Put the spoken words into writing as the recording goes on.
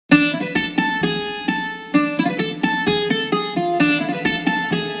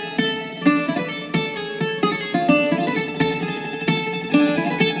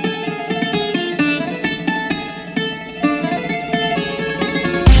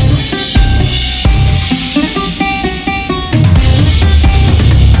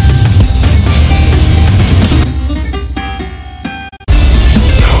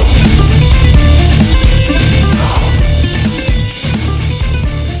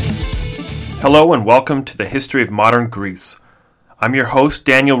Hello and welcome to the History of Modern Greece. I'm your host,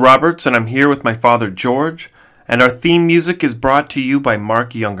 Daniel Roberts, and I'm here with my father, George, and our theme music is brought to you by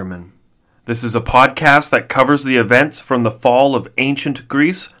Mark Youngerman. This is a podcast that covers the events from the fall of ancient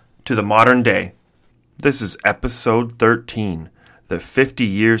Greece to the modern day. This is episode 13, the 50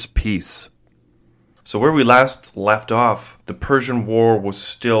 Years' Peace. So where we last left off, the Persian War was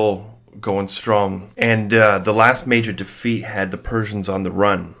still going strong, and the last major defeat had the Persians on the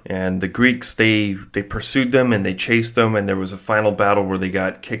run, and the Greeks they pursued them and they chased them, and there was a final battle where they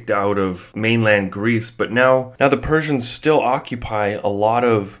got kicked out of mainland Greece. But now the Persians still occupy a lot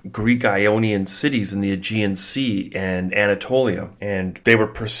of Greek Ionian cities in the Aegean Sea and Anatolia, and they were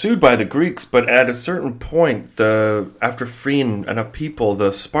pursued by the Greeks. But at a certain point, after freeing enough people,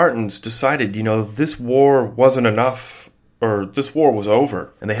 the Spartans decided, this war wasn't enough, or this war was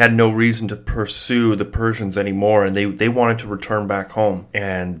over, and they had no reason to pursue the Persians anymore, and they wanted to return back home.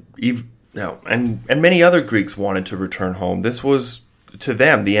 And many other Greeks wanted to return home. This was, to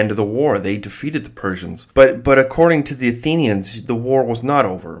them, the end of the war. They defeated the Persians. But according to the Athenians, the war was not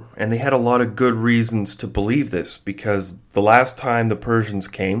over, and they had a lot of good reasons to believe this, because the last time the Persians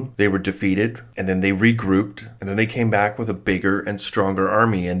came, they were defeated, and then they regrouped, and then they came back with a bigger and stronger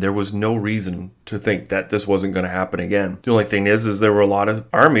army, and there was no reason to think that this wasn't going to happen again. The only thing is there were a lot of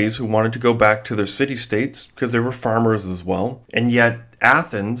armies who wanted to go back to their city-states because they were farmers as well, and yet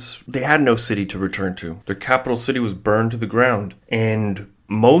Athens, they had no city to return to. Their capital city was burned to the ground, and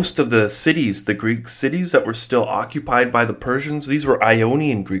most of the cities, the Greek cities that were still occupied by the Persians, these were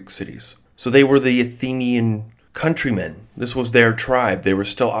Ionian Greek cities. So they were the Athenian countrymen. This was their tribe. They were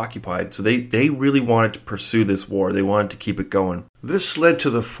still occupied. So they really wanted to pursue this war. They wanted to keep it going. This led to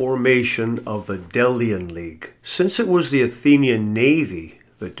the formation of the Delian League. Since it was the Athenian navy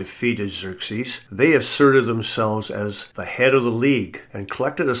that defeated Xerxes, they asserted themselves as the head of the league and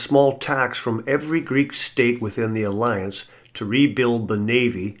collected a small tax from every Greek state within the alliance to rebuild the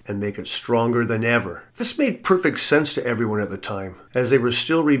navy and make it stronger than ever. This made perfect sense to everyone at the time, as they were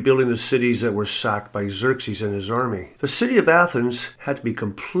still rebuilding the cities that were sacked by Xerxes and his army. The city of Athens had to be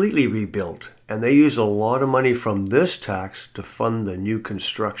completely rebuilt, and they used a lot of money from this tax to fund the new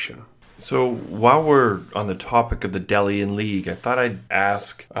construction. So while we're on the topic of the Delian League, I thought I'd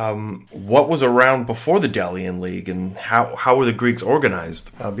ask what was around before the Delian League, and how were the Greeks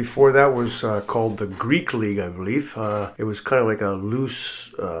organized? Before that was called the Greek League, I believe. It was kind of like a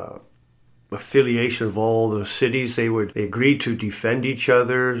loose affiliation of all the cities. They agreed to defend each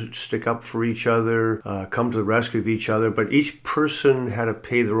other, stick up for each other, come to the rescue of each other, but each person had to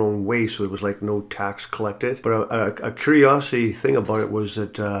pay their own way, so there was like no tax collected. But a curiosity thing about it was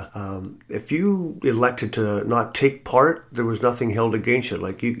that if you elected to not take part, there was nothing held against it.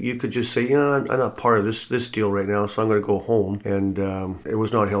 Like you could just say, I'm not part of this deal right now, so I'm going to go home, and it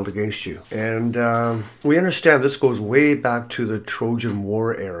was not held against you. And we understand this goes way back to the Trojan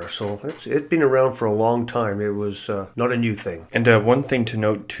War era, so it'd been around for a long time. It was not a new thing. And one thing to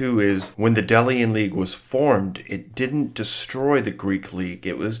note too is when the Delian League was formed, it didn't destroy the Greek League.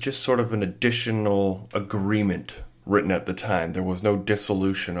 It was just sort of an additional agreement written at the time. There was no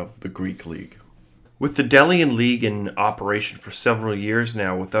dissolution of the Greek League. With the Delian League in operation for several years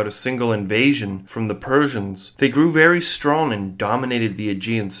now without a single invasion from the Persians, they grew very strong and dominated the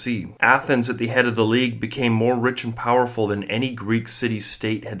Aegean Sea. Athens, at the head of the league, became more rich and powerful than any Greek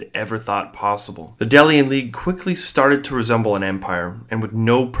city-state had ever thought possible. The Delian League quickly started to resemble an empire, and with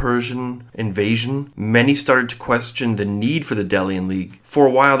no Persian invasion, many started to question the need for the Delian League. For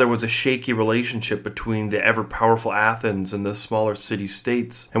a while, there was a shaky relationship between the ever-powerful Athens and the smaller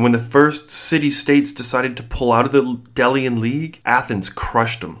city-states, and when the first city-states decided to pull out of the Delian League, Athens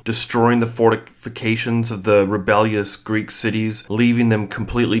crushed them, destroying the fortifications of the rebellious Greek cities, leaving them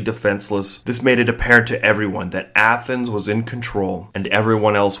completely defenseless. This made it apparent to everyone that Athens was in control and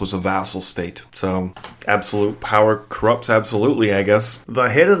everyone else was a vassal state. So, absolute power corrupts absolutely, I guess. The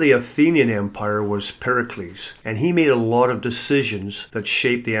head of the Athenian Empire was Pericles, and he made a lot of decisions that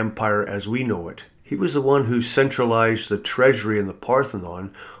shaped the empire as we know it. He was the one who centralized the treasury in the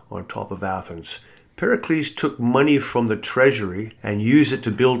Parthenon on top of Athens. Pericles took money from the treasury and used it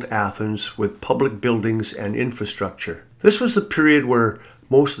to build Athens with public buildings and infrastructure. This was the period where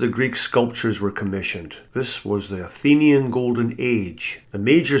most of the Greek sculptures were commissioned. This was the Athenian Golden Age. The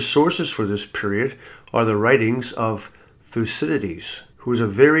major sources for this period are the writings of Thucydides, who was a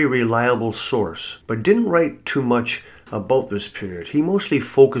very reliable source, but didn't write too much about this period. He mostly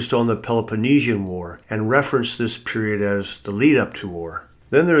focused on the Peloponnesian War and referenced this period as the lead-up to war.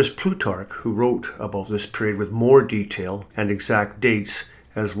 Then there is Plutarch, who wrote about this period with more detail and exact dates,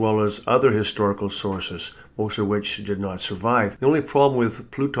 as well as other historical sources. most of which did not survive. The only problem with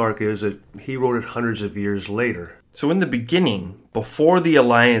Plutarch is that he wrote it hundreds of years later. So in the beginning, before the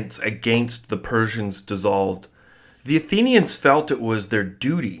alliance against the Persians dissolved, the Athenians felt it was their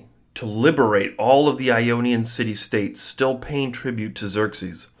duty to liberate all of the Ionian city-states still paying tribute to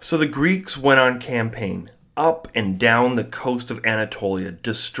Xerxes. So the Greeks went on campaign up and down the coast of Anatolia,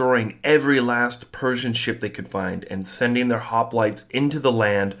 destroying every last Persian ship they could find and sending their hoplites into the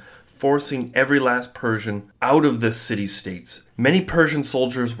land, forcing every last Persian out of the city-states. Many Persian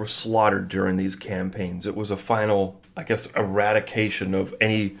soldiers were slaughtered during these campaigns. It was a final, eradication of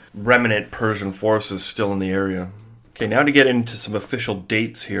any remnant Persian forces still in the area. Okay, now to get into some official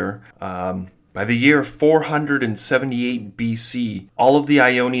dates here. By the year 478 BC, all of the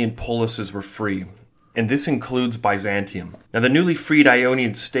Ionian polises were free, and this includes Byzantium. Now, the newly freed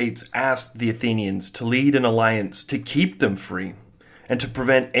Ionian states asked the Athenians to lead an alliance to keep them free and to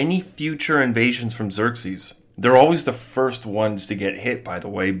prevent any future invasions from Xerxes. They're always the first ones to get hit, by the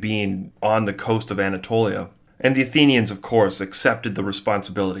way, being on the coast of Anatolia. And the Athenians, of course, accepted the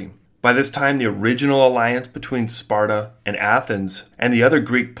responsibility. By this time, the original alliance between Sparta and Athens and the other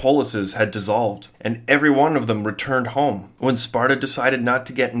Greek polises had dissolved, and every one of them returned home. When Sparta decided not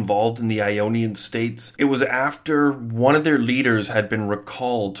to get involved in the Ionian states, it was after one of their leaders had been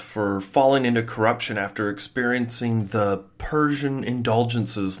recalled for falling into corruption after experiencing the Persian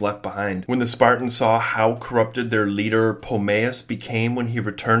indulgences left behind. When the Spartans saw how corrupted their leader Pomaeus became when he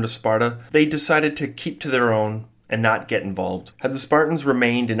returned to Sparta, they decided to keep to their own and not get involved. Had the Spartans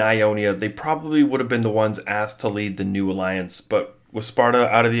remained in Ionia, they probably would have been the ones asked to lead the new alliance, but with Sparta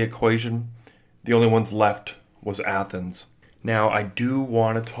out of the equation, the only ones left was Athens. Now, I do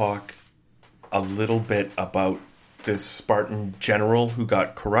want to talk a little bit about this Spartan general who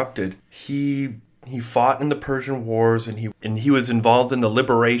got corrupted. He fought in the Persian wars and he was involved in the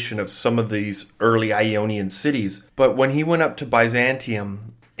liberation of some of these early Ionian cities, but when he went up to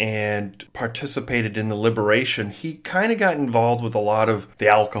Byzantium and participated in the liberation, he kind of got involved with a lot of the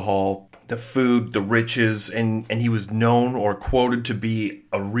alcohol, the food, the riches, and he was known or quoted to be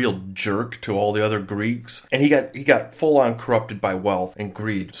a real jerk to all the other Greeks. And he got full on corrupted by wealth and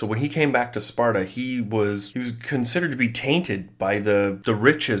greed. So when he came back to Sparta, he was considered to be tainted by the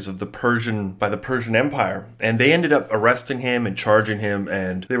riches of the Persian Empire. And they ended up arresting him and charging him,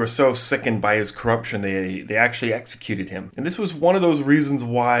 and they were so sickened by his corruption they actually executed him. And this was one of those reasons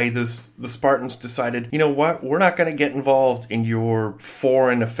why the Spartans decided, you know what, we're not going to get involved in your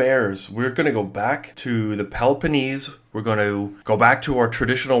foreign affairs. We're going to go back to the Peloponnese. We're going to go back to our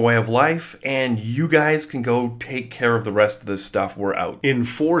traditional way of life, and you guys can go take care of the rest of this stuff. We're out. In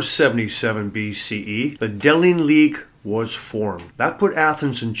 477 BCE, the Delian League was formed. That put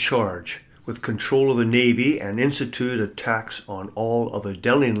Athens in charge, with control of the navy, and instituted a tax on all of the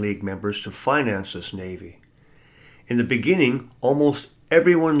Delian League members to finance this navy. In the beginning, almost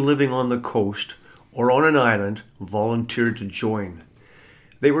everyone living on the coast or on an island volunteered to join.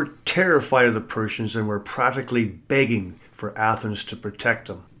 They were terrified of the Persians and were practically begging for Athens to protect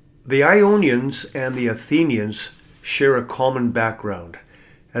them. The Ionians and the Athenians share a common background,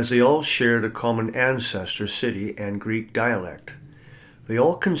 as they all shared a common ancestor city and Greek dialect. They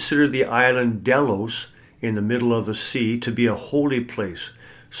all considered the island Delos in the middle of the sea to be a holy place,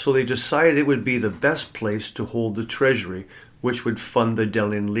 so they decided it would be the best place to hold the treasury, which would fund the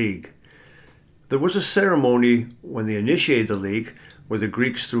Delian League. There was a ceremony when they initiated the league where the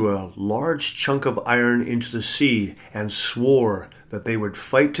Greeks threw a large chunk of iron into the sea and swore that they would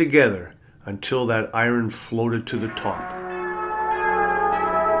fight together until that iron floated to the top.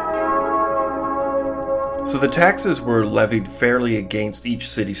 So the taxes were levied fairly against each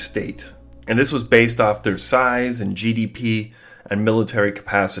city-state, and this was based off their size and GDP and military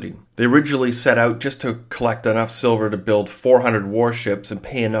capacity. They originally set out just to collect enough silver to build 400 warships and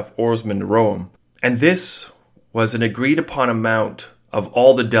pay enough oarsmen to row them. And this was an agreed-upon amount of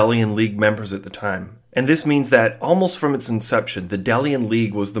all the Delian League members at the time. And this means that almost from its inception, the Delian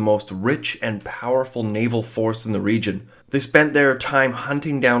League was the most rich and powerful naval force in the region. They spent their time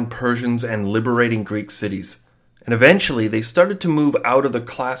hunting down Persians and liberating Greek cities. And eventually, they started to move out of the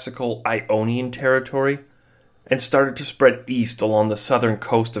classical Ionian territory and started to spread east along the southern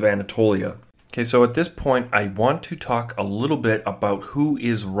coast of Anatolia. Okay, so at this point, I want to talk a little bit about who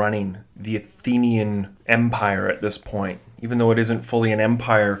is running the Athenian Empire at this point. Even though it isn't fully an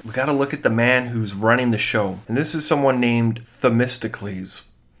empire, we got to look at the man who's running the show. And this is someone named Themistocles.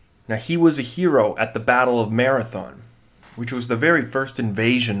 Now, he was a hero at the Battle of Marathon, which was the very first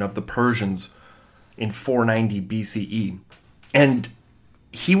invasion of the Persians in 490 BCE. And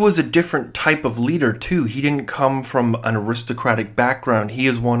he was a different type of leader, too. He didn't come from an aristocratic background. He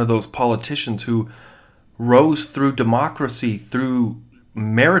is one of those politicians who rose through democracy, through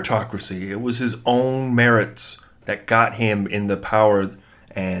meritocracy. It was his own merits that got him in the power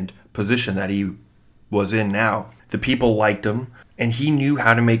and position that he was in now. The people liked him, and he knew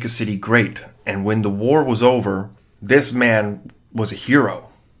how to make a city great. And when the war was over, this man was a hero.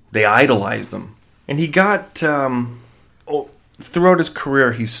 They idolized him. And he got, throughout his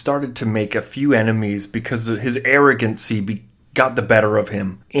career, he started to make a few enemies because his arrogancy got the better of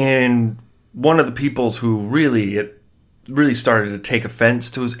him. And one of the peoples who really started to take offense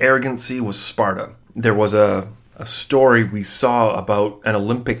to his arrogancy was Sparta. There was a story we saw about an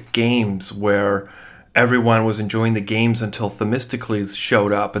Olympic Games where everyone was enjoying the games until Themistocles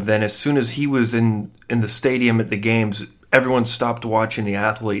showed up, and then as soon as he was in the stadium at the games, everyone stopped watching the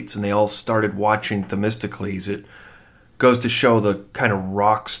athletes and they all started watching Themistocles. It goes to show the kind of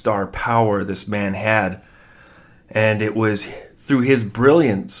rock star power this man had, and it was through his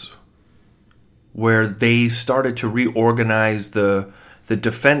brilliance where they started to reorganize the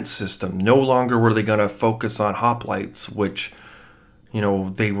defense system. No longer were they going to focus on hoplites, which,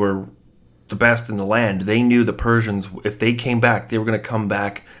 they were the best in the land. They knew the Persians, if they came back, they were going to come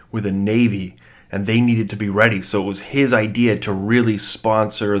back with a navy, and they needed to be ready. So it was his idea to really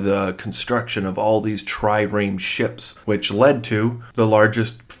sponsor the construction of all these trireme ships, which led to the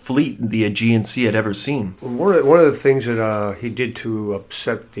largest fleet the Aegean Sea had ever seen. One of the things that he did to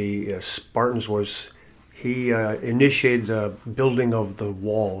upset the Spartans was he initiated the building of the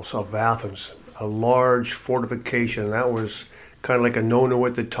walls of Athens, a large fortification. That was kind of like a no-no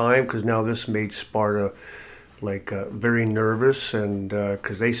at the time, because now this made Sparta very nervous, and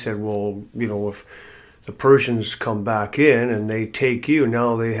because they said, well, if the Persians come back in and they take you,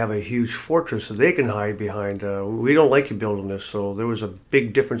 now they have a huge fortress that they can hide behind. We don't like you building this. So there was a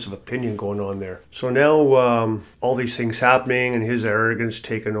big difference of opinion going on there. So now all these things happening and his arrogance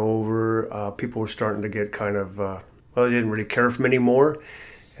taking over, people were starting to get kind of, they didn't really care for him anymore.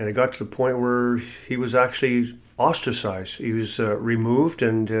 And it got to the point where he was actually ostracized. He was removed,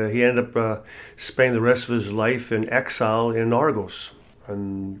 and he ended up spending the rest of his life in exile in Argos.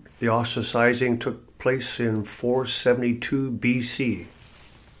 And the ostracizing took place in 472 BC.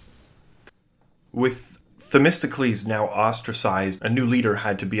 With Themistocles now ostracized, a new leader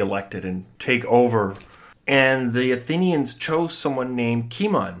had to be elected and take over. And the Athenians chose someone named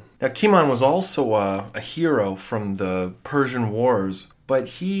Cimon. Now, Cimon was also a hero from the Persian Wars, but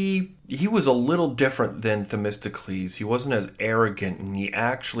he was a little different than Themistocles. He wasn't as arrogant, and he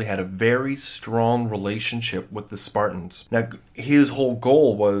actually had a very strong relationship with the Spartans. Now, his whole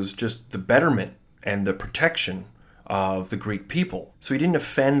goal was just the betterment and the protection of the Greek people. So he didn't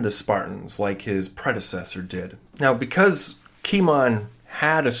offend the Spartans like his predecessor did. Now, because Cimon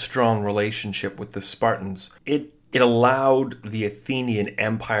had a strong relationship with the Spartans, it allowed the Athenian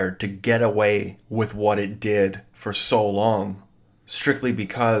Empire to get away with what it did for so long, strictly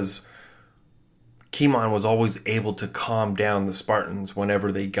because Cimon was always able to calm down the Spartans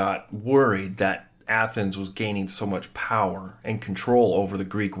whenever they got worried that Athens was gaining so much power and control over the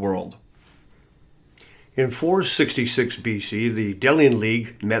Greek world. In 466 BC, the Delian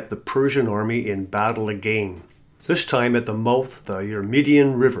League met the Persian army in battle again, this time at the mouth of the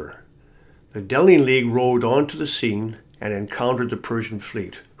Eurymedian River. The Delian League rode onto the scene and encountered the Persian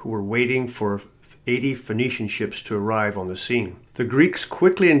fleet, who were waiting for 80 Phoenician ships to arrive on the scene. The Greeks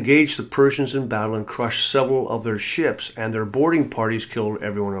quickly engaged the Persians in battle and crushed several of their ships, and their boarding parties killed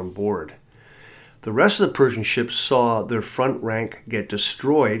everyone on board. The rest of the Persian ships saw their front rank get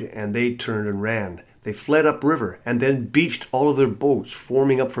destroyed, and they turned and ran. They fled upriver and then beached all of their boats,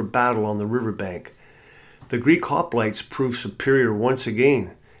 forming up for battle on the riverbank. The Greek hoplites proved superior once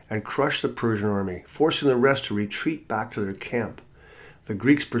again and crushed the Persian army, forcing the rest to retreat back to their camp. The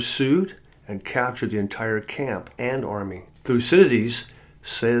Greeks pursued and captured the entire camp and army. Thucydides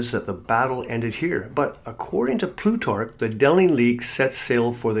says that the battle ended here, but according to Plutarch, the Delian League set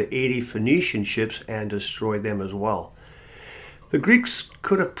sail for the 80 Phoenician ships and destroyed them as well. The Greeks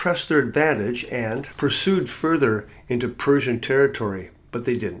could have pressed their advantage and pursued further into Persian territory, but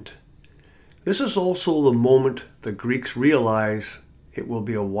they didn't. This is also the moment the Greeks realize it will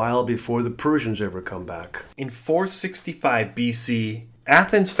be a while before the Persians ever come back. In 465 BC,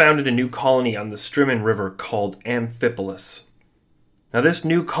 Athens founded a new colony on the Strymon River called Amphipolis. Now, this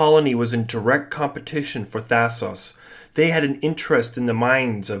new colony was in direct competition for Thasos. They had an interest in the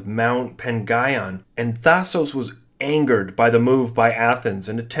mines of Mount Pangaion, and Thasos was angered by the move by Athens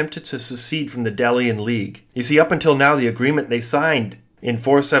and attempted to secede from the Delian League. You see, up until now, the agreement they signed in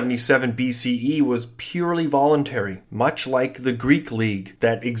 477 BCE was purely voluntary, much like the Greek League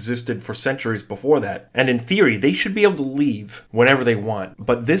that existed for centuries before that. And in theory, they should be able to leave whenever they want.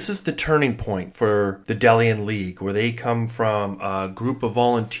 But this is the turning point for the Delian League, where they come from a group of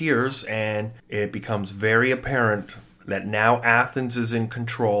volunteers, and it becomes very apparent that now Athens is in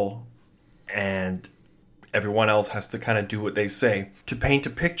control and everyone else has to kind of do what they say. To paint a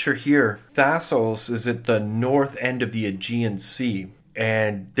picture here, Thassos is at the north end of the Aegean Sea,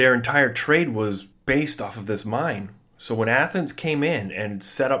 and their entire trade was based off of this mine. So when Athens came in and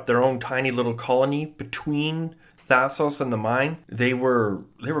set up their own tiny little colony between Thassos and the mine, they were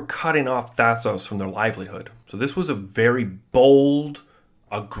cutting off Thassos from their livelihood. So this was a very bold,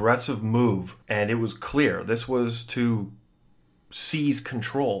 aggressive move, and it was clear this was to seize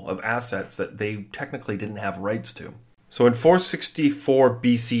control of assets that they technically didn't have rights to. So in 464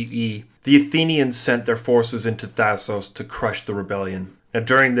 BCE, the Athenians sent their forces into Thassos to crush the rebellion. Now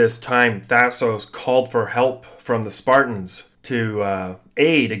during this time, Thassos called for help from the Spartans to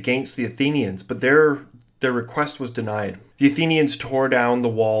aid against the Athenians, but their request was denied. The Athenians tore down the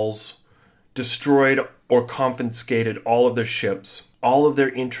walls, destroyed or confiscated all of their ships. All of their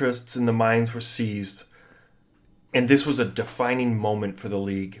interests in the mines were seized. And this was a defining moment for the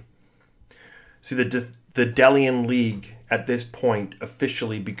League. See, the Delian League at this point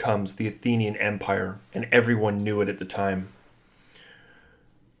officially becomes the Athenian Empire, and everyone knew it at the time.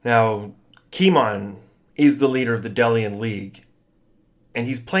 Now, Cimon is the leader of the Delian League, and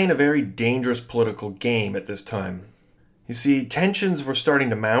he's playing a very dangerous political game at this time. You see, tensions were starting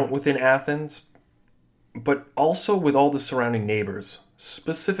to mount within Athens, but also with all the surrounding neighbors,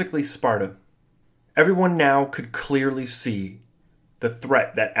 specifically Sparta. Everyone now could clearly see the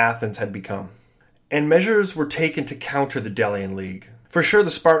threat that Athens had become. And measures were taken to counter the Delian League. For sure, the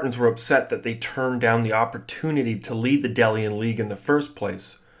Spartans were upset that they turned down the opportunity to lead the Delian League in the first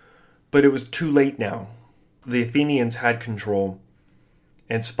place. But it was too late now. The Athenians had control,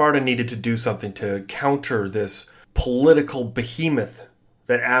 and Sparta needed to do something to counter this political behemoth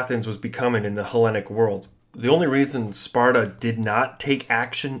that Athens was becoming in the Hellenic world. The only reason Sparta did not take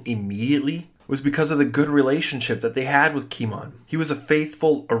action immediately was because of the good relationship that they had with Cimon. He was a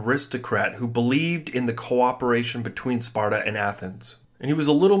faithful aristocrat who believed in the cooperation between Sparta and Athens. And he was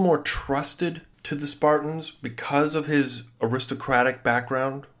a little more trusted to the Spartans because of his aristocratic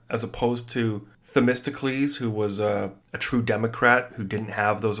background, as opposed to Themistocles, who was a true democrat who didn't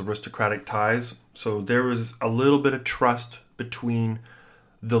have those aristocratic ties. So there was a little bit of trust between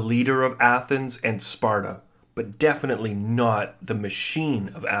the leader of Athens and Sparta, but definitely not the machine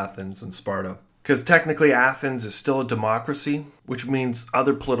of Athens and Sparta. Because technically Athens is still a democracy, which means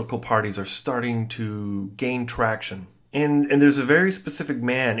other political parties are starting to gain traction. And there's a very specific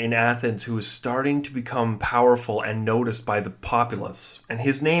man in Athens who is starting to become powerful and noticed by the populace. And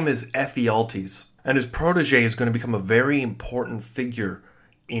his name is Ephialtes. And his protege is going to become a very important figure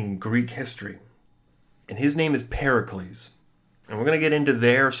in Greek history. And his name is Pericles. And we're going to get into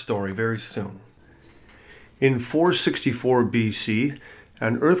their story very soon. In 464 BC,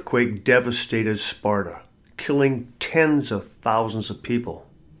 an earthquake devastated Sparta, killing tens of thousands of people.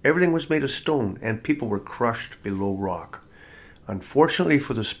 Everything was made of stone, and people were crushed below rock. Unfortunately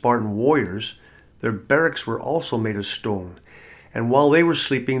for the Spartan warriors, their barracks were also made of stone, and while they were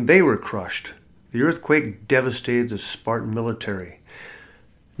sleeping, they were crushed. The earthquake devastated the Spartan military.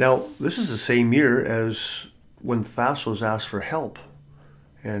 Now, this is the same year as when Thassos asked for help,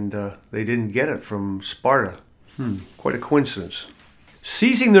 and they didn't get it from Sparta. Quite a coincidence.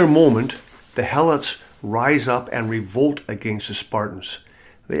 Seizing their moment, the Helots rise up and revolt against the Spartans.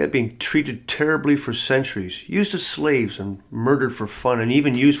 They had been treated terribly for centuries, used as slaves and murdered for fun, and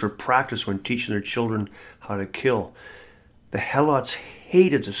even used for practice when teaching their children how to kill. The Helots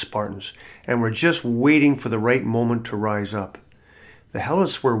hated the Spartans and were just waiting for the right moment to rise up. The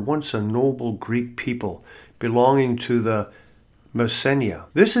Helots were once a noble Greek people belonging to the Messenia.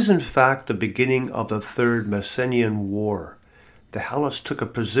 This is in fact the beginning of the Third Messenian War. The Helots took a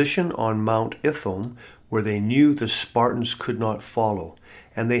position on Mount Ithome where they knew the Spartans could not follow,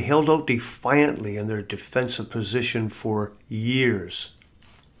 and they held out defiantly in their defensive position for years.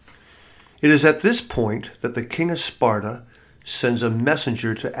 It is at this point that the king of Sparta sends a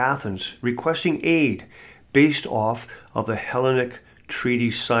messenger to Athens requesting aid based off of the Hellenic treaty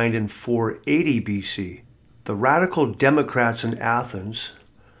signed in 480 BC. The radical Democrats in Athens,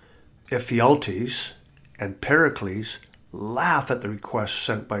 Ephialtes and Pericles, laugh at the request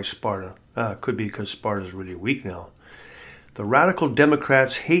sent by Sparta. Could be because Sparta is really weak now. The radical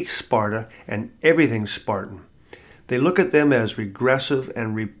Democrats hate Sparta and everything Spartan. They look at them as regressive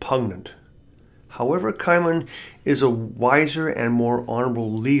and repugnant. However, Cimon is a wiser and more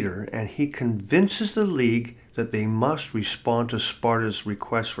honorable leader, and he convinces the League that they must respond to Sparta's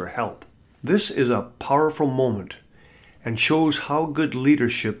request for help. This is a powerful moment and shows how good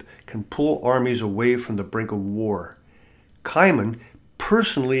leadership can pull armies away from the brink of war. Cimon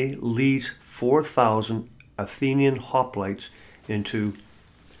personally leads 4,000 Athenian hoplites into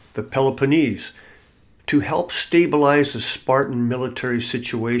the Peloponnese to help stabilize the Spartan military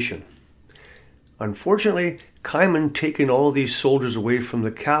situation. Unfortunately, Cimon taking all these soldiers away from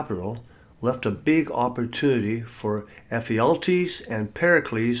the capital left a big opportunity for Ephialtes and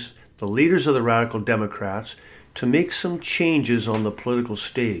Pericles, the leaders of the radical Democrats, to make some changes on the political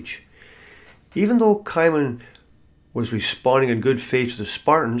stage. Even though Cimon was responding in good faith to the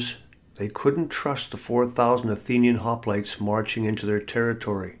Spartans, they couldn't trust the 4,000 Athenian hoplites marching into their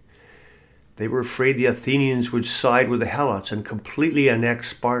territory. They were afraid the Athenians would side with the Helots and completely annex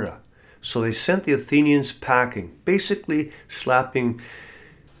Sparta. So they sent the Athenians packing, basically slapping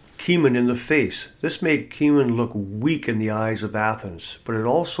Cimon in the face. This made Cimon look weak in the eyes of Athens, but it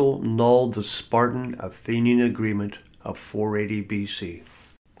also nulled the Spartan-Athenian agreement of 480 BC.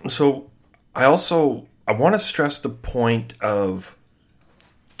 So I want to stress the point of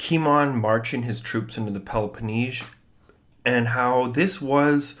Cimon marching his troops into the Peloponnese and how this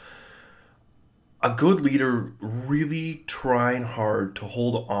was a good leader really trying hard to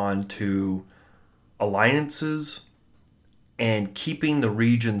hold on to alliances and keeping the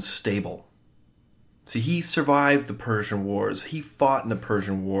region stable. See, he survived the Persian Wars. He fought in the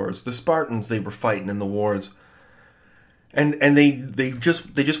Persian Wars. The Spartans, they were fighting in the wars. And they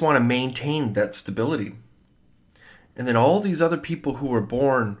just want to maintain that stability. And then all these other people who were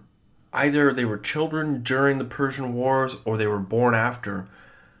born, either they were children during the Persian Wars or they were born after,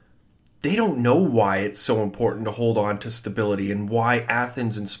 they don't know why it's so important to hold on to stability and why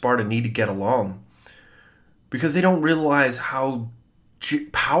Athens and Sparta need to get along. Because they don't realize how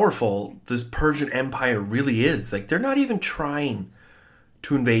powerful this Persian Empire really is. Like, they're not even trying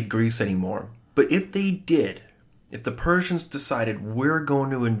to invade Greece anymore. But if they did, if the Persians decided we're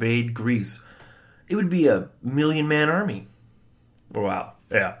going to invade Greece, it would be a 1,000,000-man army. Wow.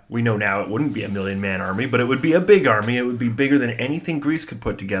 Yeah, we know now it wouldn't be a 1,000,000-man army, but it would be a big army. It would be bigger than anything Greece could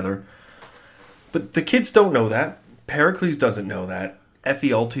put together. But the kids don't know that. Pericles doesn't know that.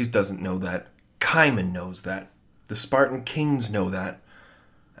 Ephialtes doesn't know that. Cimon knows that. The Spartan kings know that.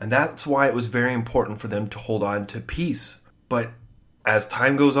 And that's why it was very important for them to hold on to peace. But as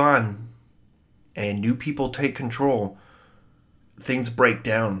time goes on and new people take control, things break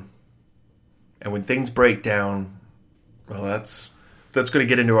down. And when things break down, well, that's going to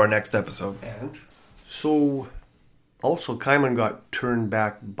get into our next episode. And so also Cimon got turned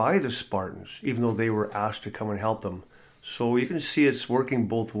back by the Spartans, even though they were asked to come and help them. So you can see it's working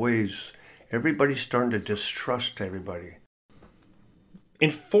both ways. Everybody's starting to distrust everybody.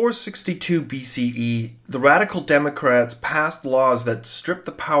 In 462 BCE, the radical Democrats passed laws that stripped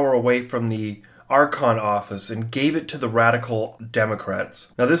the power away from the Archon office and gave it to the radical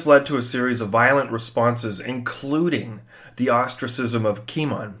Democrats. Now, this led to a series of violent responses, including the ostracism of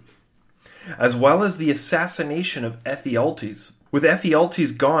Cimon, as well as the assassination of Ephialtes. With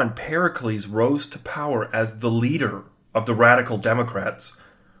Ephialtes gone, Pericles rose to power as the leader of the radical Democrats.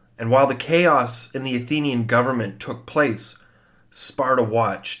 And while the chaos in the Athenian government took place, Sparta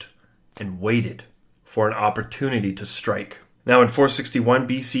watched and waited for an opportunity to strike. Now in 461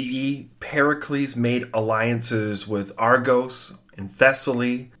 BCE, Pericles made alliances with Argos and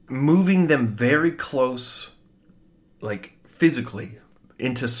Thessaly, moving them very close, like physically,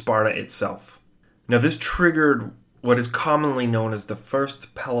 into Sparta itself. Now this triggered what is commonly known as the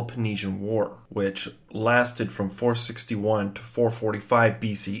First Peloponnesian War, which lasted from 461 to 445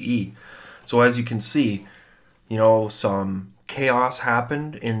 BCE. So as you can see, some chaos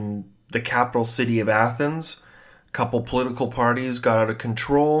happened in the capital city of Athens. A couple political parties got out of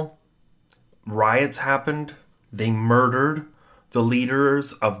control. Riots happened. They murdered the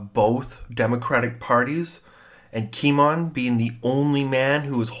leaders of both democratic parties. And Cimon, being the only man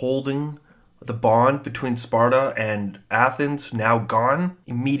who was holding the bond between Sparta and Athens, now gone,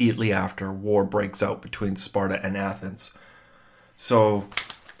 immediately after war breaks out between Sparta and Athens. So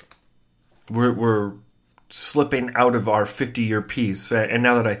we're slipping out of our 50-year peace. And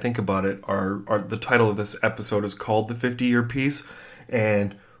now that I think about it, the title of this episode is called The 50-Year Peace.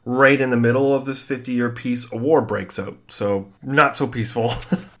 And right in the middle of this 50-year peace, a war breaks out. So not so peaceful.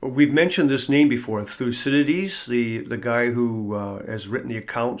 We've mentioned this name before, Thucydides, the guy who has written the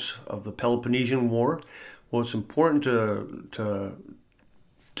accounts of the Peloponnesian War. Well, it's important to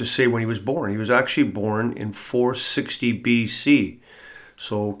say when he was born. He was actually born in 460 BC.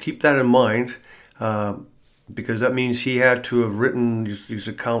 So keep that in mind. because that means he had to have written these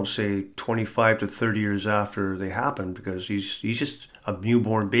accounts, say, 25 to 30 years after they happened, because he's just a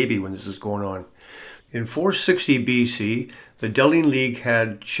newborn baby when this is going on. In 460 BC, the Delian League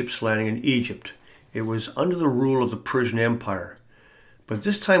had ships landing in Egypt. It was under the rule of the Persian Empire. But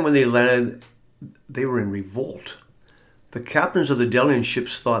this time when they landed, they were in revolt. The captains of the Delian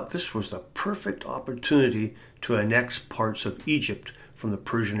ships thought this was the perfect opportunity to annex parts of Egypt from the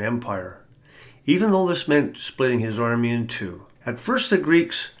Persian Empire, even though this meant splitting his army in two. At first the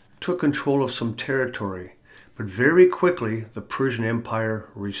Greeks took control of some territory, but very quickly the Persian Empire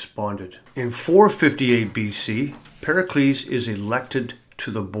responded. In 458 BC, Pericles is elected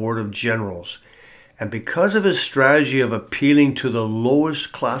to the board of generals, and because of his strategy of appealing to the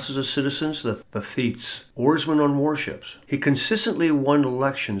lowest classes of citizens, the Thetes, oarsmen on warships, he consistently won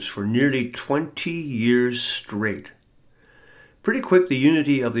elections for nearly 20 years straight. Pretty quick, the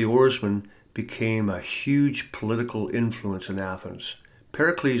unity of the oarsmen became a huge political influence in Athens.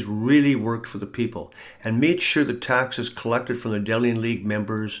 Pericles really worked for the people and made sure the taxes collected from the Delian League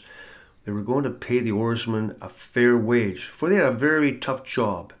members, they were going to pay the oarsmen a fair wage, for they had a very tough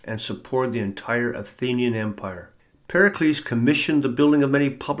job and supported the entire Athenian Empire. Pericles commissioned the building of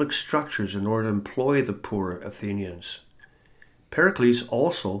many public structures in order to employ the poor Athenians. Pericles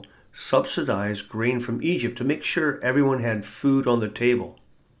also subsidized grain from Egypt to make sure everyone had food on the table.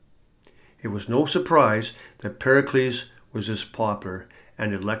 It was no surprise that Pericles was this popular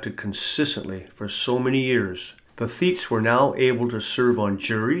and elected consistently for so many years. The Thetes were now able to serve on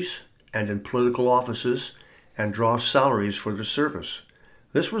juries and in political offices and draw salaries for their service.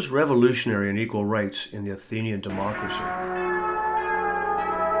 This was revolutionary in equal rights in the Athenian democracy.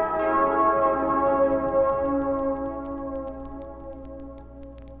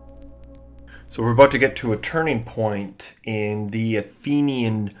 So we're about to get to a turning point in the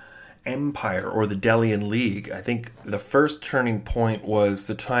Athenian Empire, or the Delian League. I think the first turning point was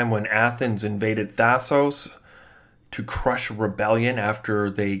the time when Athens invaded Thasos to crush a rebellion after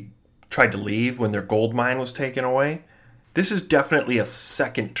they tried to leave when their gold mine was taken away. This is definitely a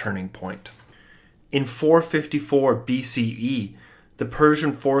second turning point. In 454 BCE, the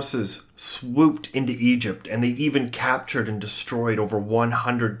Persian forces swooped into Egypt, and they even captured and destroyed over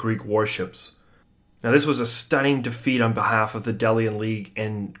 100 Greek warships. Now, this was a stunning defeat on behalf of the Delian League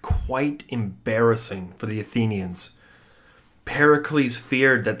and quite embarrassing for the Athenians. Pericles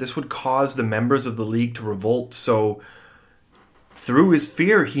feared that this would cause the members of the League to revolt, so through his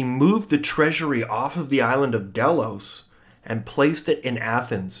fear, he moved the treasury off of the island of Delos and placed it in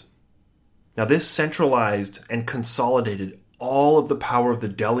Athens. Now, this centralized and consolidated all of the power of the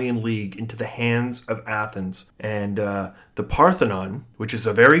Delian League into the hands of Athens. And the Parthenon, which is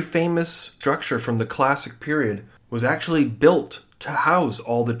a very famous structure from the classic period, was actually built to house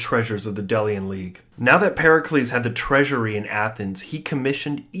all the treasures of the Delian League. Now that Pericles had the treasury in Athens, he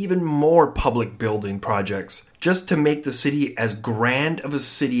commissioned even more public building projects just to make the city as grand of a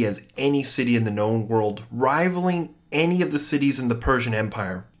city as any city in the known world, rivaling any of the cities in the Persian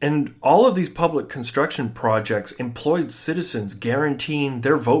Empire. And all of these public construction projects employed citizens, guaranteeing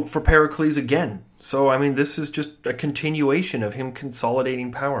their vote for Pericles again. So, I mean, this is just a continuation of him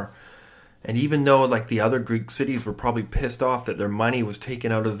consolidating power. And even though, like, the other Greek cities were probably pissed off that their money was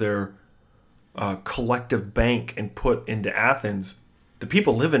taken out of their collective bank and put into Athens, the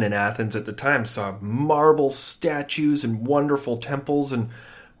people living in Athens at the time saw marble statues and wonderful temples. And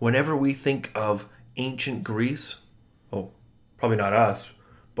whenever we think of ancient Greece, oh, probably not us,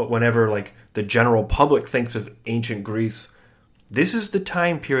 but whenever, like, the general public thinks of ancient Greece, this is the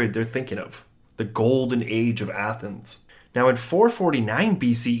time period they're thinking of, the golden age of Athens. Now, in 449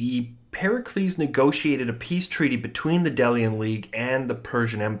 BCE, Pericles negotiated a peace treaty between the Delian League and the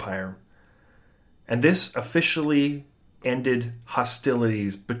Persian Empire. And this officially ended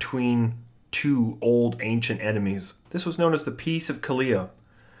hostilities between two old ancient enemies. This was known as the Peace of Kelea.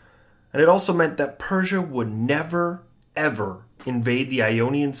 And it also meant that Persia would never, ever invade the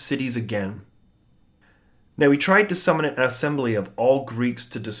Ionian cities again. Now, he tried to summon an assembly of all Greeks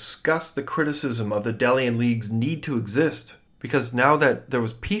to discuss the criticism of the Delian League's need to exist, because now that there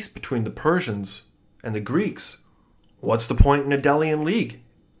was peace between the Persians and the Greeks, what's the point in a Delian League?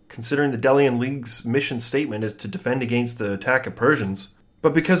 Considering the Delian League's mission statement is to defend against the attack of Persians.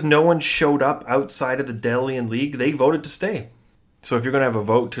 But because no one showed up outside of the Delian League, they voted to stay. So if you're going to have a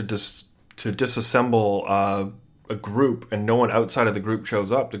vote to disassemble a group and no one outside of the group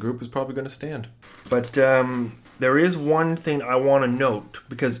shows up, the group is probably going to stand. But there is one thing I want to note,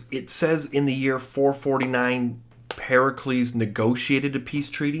 because it says in the year 449 Pericles negotiated a peace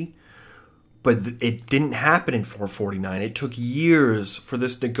treaty, But it didn't happen in 449. It took years for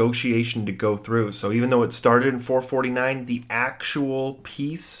this negotiation to go through. So even though it started in 449, the actual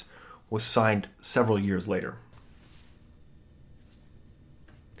peace was signed several years later.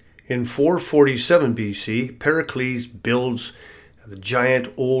 In 447 BC, Pericles builds the giant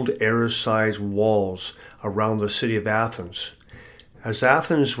old era-sized walls around the city of Athens. As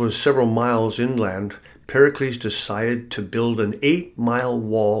Athens was several miles inland, Pericles decided to build an 8-mile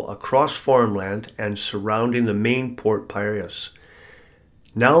wall across farmland and surrounding the main port Piraeus.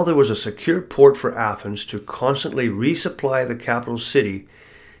 Now there was a secure port for Athens to constantly resupply the capital city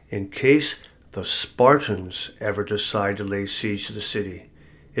in case the Spartans ever decide to lay siege to the city.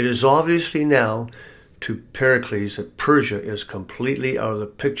 It is obviously now to Pericles that Persia is completely out of the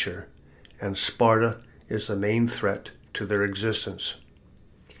picture and Sparta is the main threat to their existence.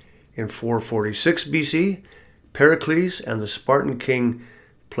 In 446 BC, Pericles and the Spartan king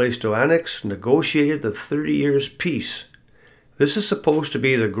Pleistoanax negotiated the 30 Years' Peace. This is supposed to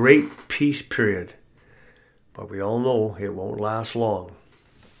be the Great Peace Period, but we all know it won't last long.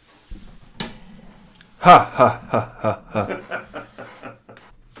 Ha ha ha ha ha.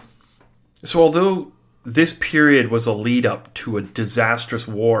 So although this period was a lead up to a disastrous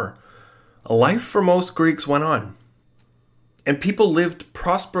war, life for most Greeks went on, and people lived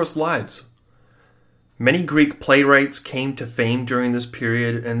prosperous lives. Many Greek playwrights came to fame during this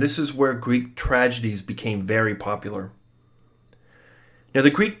period, and this is where Greek tragedies became very popular. Now, the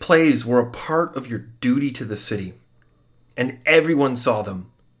Greek plays were a part of your duty to the city, and everyone saw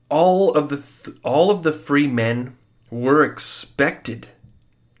them. All of the free men were expected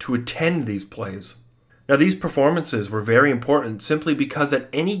to attend these plays. Now, these performances were very important simply because at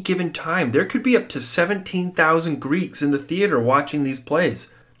any given time there could be up to 17,000 Greeks in the theater watching these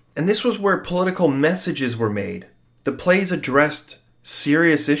plays. And this was where political messages were made. The plays addressed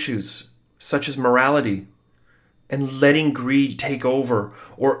serious issues such as morality and letting greed take over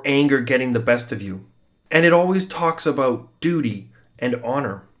or anger getting the best of you. And it always talks about duty and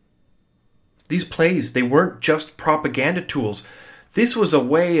honor. These plays, they weren't just propaganda tools. This was a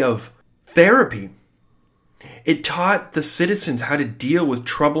way of therapy. It taught the citizens how to deal with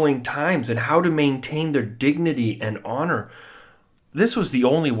troubling times and how to maintain their dignity and honor. This was the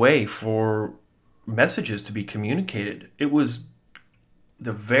only way for messages to be communicated. It was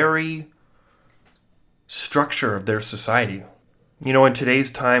the very structure of their society. You know, in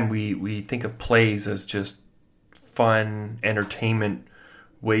today's time, we think of plays as just fun, entertainment,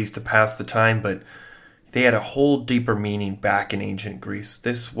 ways to pass the time, but they had a whole deeper meaning back in ancient Greece.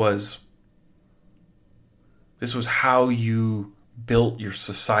 This was how you built your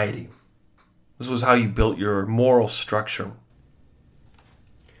society. This was how you built your moral structure.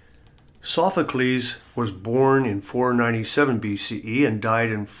 Sophocles was born in 497 BCE and died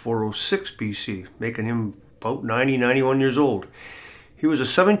in 406 BC, making him about 91 years old. He was a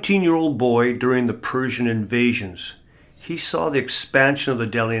 17-year-old boy during the Persian invasions. He saw the expansion of the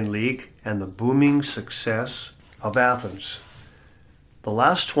Delian League and the booming success of Athens. The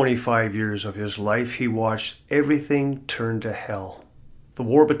last 25 years of his life, he watched everything turn to hell. The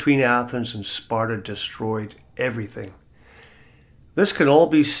war between Athens and Sparta destroyed everything. This can all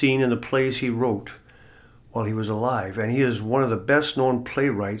be seen in the plays he wrote while he was alive, and he is one of the best-known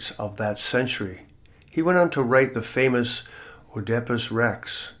playwrights of that century. He went on to write the famous Oedipus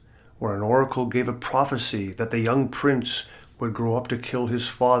Rex, where an oracle gave a prophecy that the young prince would grow up to kill his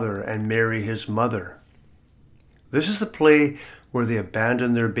father and marry his mother. This is the play where they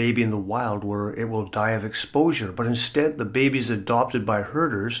abandon their baby in the wild where it will die of exposure, but instead the baby is adopted by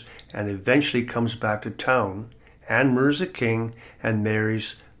herders and eventually comes back to town and murders the king and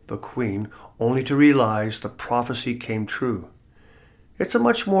marries the queen, only to realize the prophecy came true. It's a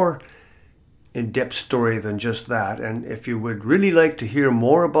much more in-depth story than just that, and if you would really like to hear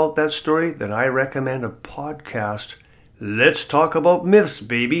more about that story, then I recommend a podcast, Let's Talk About Myths,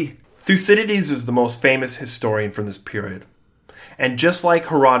 baby. Thucydides is the most famous historian from this period. And just like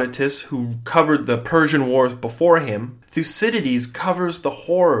Herodotus, who covered the Persian wars before him, Thucydides covers the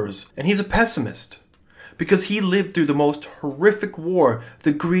horrors, and he's a pessimist, because he lived through the most horrific war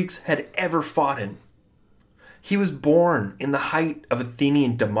the Greeks had ever fought in. He was born in the height of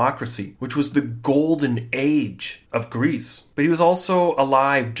Athenian democracy, which was the golden age of Greece. But he was also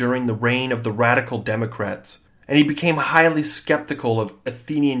alive during the reign of the radical Democrats, and he became highly skeptical of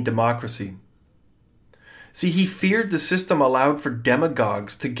Athenian democracy. See, he feared the system allowed for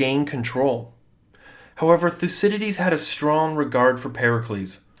demagogues to gain control. However, Thucydides had a strong regard for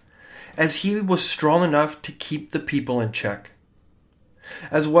Pericles, as he was strong enough to keep the people in check,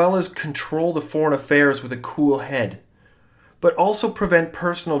 as well as control the foreign affairs with a cool head. but also prevent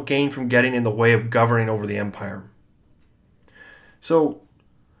personal gain from getting in the way of governing over the empire. So,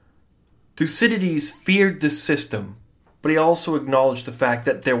 Thucydides feared this system, but he also acknowledged the fact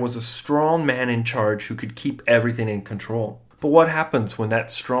that there was a strong man in charge who could keep everything in control. But what happens when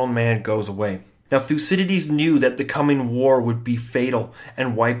that strong man goes away? Now, Thucydides knew that the coming war would be fatal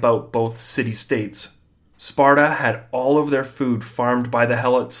and wipe out both city-states. Sparta had all of their food farmed by the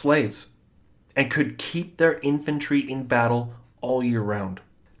Helot slaves and could keep their infantry in battle all year round.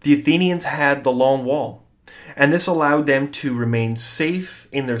 The Athenians had the Long Wall, and this allowed them to remain safe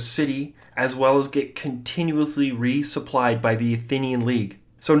in their city as well as get continuously resupplied by the Athenian League.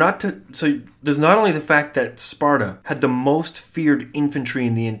 So there's not only the fact that Sparta had the most feared infantry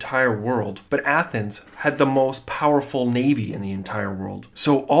in the entire world, but Athens had the most powerful navy in the entire world.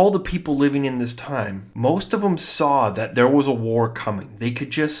 So all the people living in this time, most of them saw that there was a war coming. They could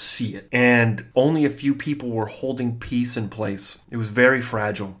just see it. And only a few people were holding peace in place. It was very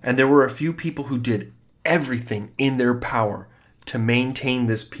fragile. And there were a few people who did everything in their power to maintain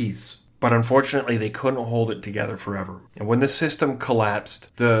this peace. But unfortunately, they couldn't hold it together forever. And when the system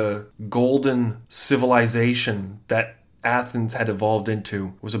collapsed, the golden civilization that Athens had evolved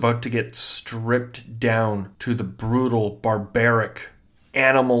into was about to get stripped down to the brutal, barbaric,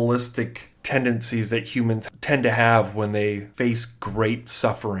 animalistic tendencies that humans tend to have when they face great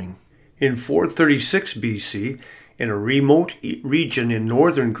suffering. In 436 BC, in a remote region in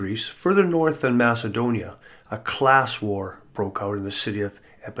northern Greece, further north than Macedonia, a class war broke out in the city of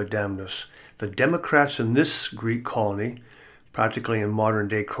Epidamnus. The Democrats in this Greek colony, practically in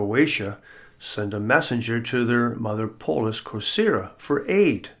modern-day Croatia, sent a messenger to their mother polis, Corcyra, for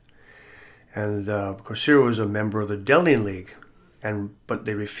aid. And Corcyra was a member of the Delian League, but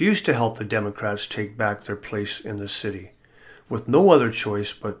they refused to help the Democrats take back their place in the city. With no other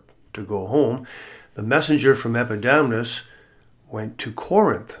choice but to go home, the messenger from Epidamnus went to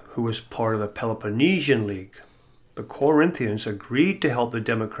Corinth, who was part of the Peloponnesian League. The Corinthians agreed to help the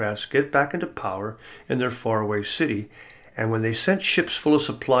Democrats get back into power in their faraway city, and when they sent ships full of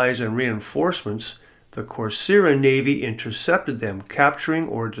supplies and reinforcements, the Corcyra navy intercepted them, capturing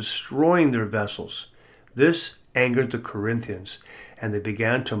or destroying their vessels. This angered the Corinthians, and they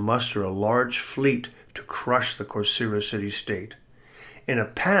began to muster a large fleet to crush the Corcyra city-state. In a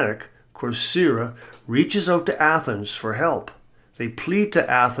panic, Corcyra reaches out to Athens for help. They plead to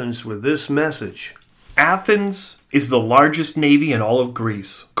Athens with this message: Athens is the largest navy in all of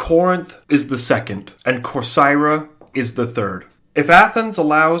Greece. Corinth is the second, and Corcyra is the third. If Athens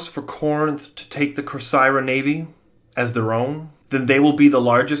allows for Corinth to take the Corcyra navy as their own, then they will be the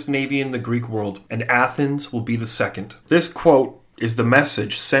largest navy in the Greek world, and Athens will be the second. This quote is the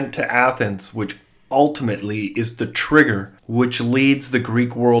message sent to Athens, which ultimately is the trigger which leads the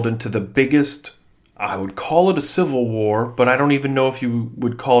Greek world into the biggest, I would call it a civil war, but I don't even know if you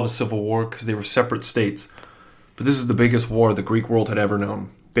would call it a civil war because they were separate states. But this is the biggest war the Greek world had ever known,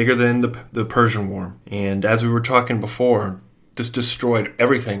 bigger than the Persian War. And as we were talking before, this destroyed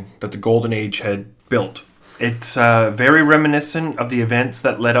everything that the Golden Age had built. It's very reminiscent of the events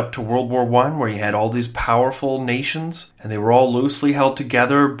that led up to World War I, where you had all these powerful nations, and they were all loosely held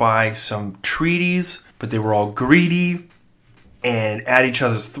together by some treaties, but they were all greedy and at each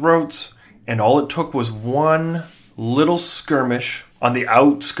other's throats. And all it took was one little skirmish on the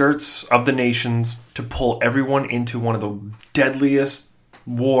outskirts of the nations to pull everyone into one of the deadliest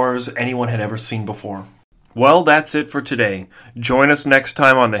wars anyone had ever seen before. Well, that's it for today. Join us next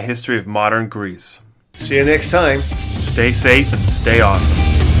time on the history of modern Greece. See you next time. Stay safe and stay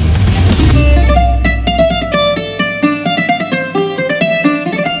awesome.